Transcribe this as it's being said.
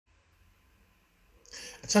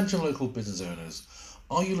Attention local business owners,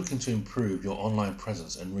 are you looking to improve your online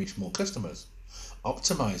presence and reach more customers?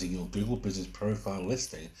 Optimizing your Google Business Profile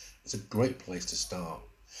listing is a great place to start.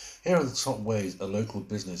 Here are the top ways a local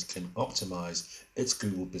business can optimize its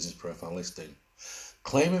Google Business Profile listing.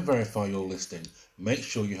 Claim and verify your listing. Make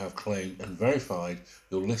sure you have claimed and verified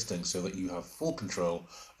your listing so that you have full control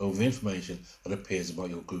over the information that appears about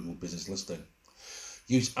your Google Business listing.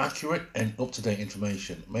 Use accurate and up-to-date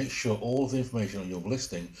information. Make sure all of the information on your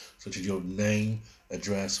listing, such as your name,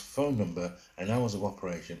 address, phone number, and hours of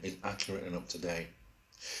operation, is accurate and up-to-date.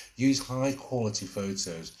 Use high-quality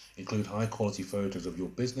photos. Include high-quality photos of your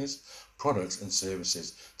business, products, and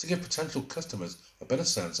services to give potential customers a better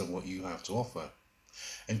sense of what you have to offer.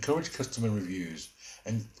 Encourage customer reviews.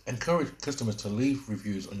 And encourage customers to leave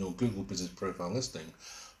reviews on your Google Business Profile listing.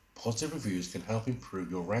 Positive reviews can help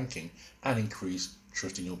improve your ranking and increase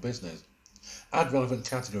trust in your business. Add relevant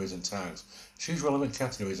categories and tags. Choose relevant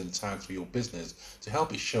categories and tags for your business to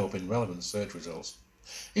help it show up in relevant search results.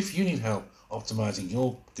 If you need help optimizing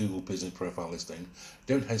your Google Business Profile listing,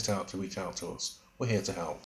 don't hesitate to reach out to us. We're here to help.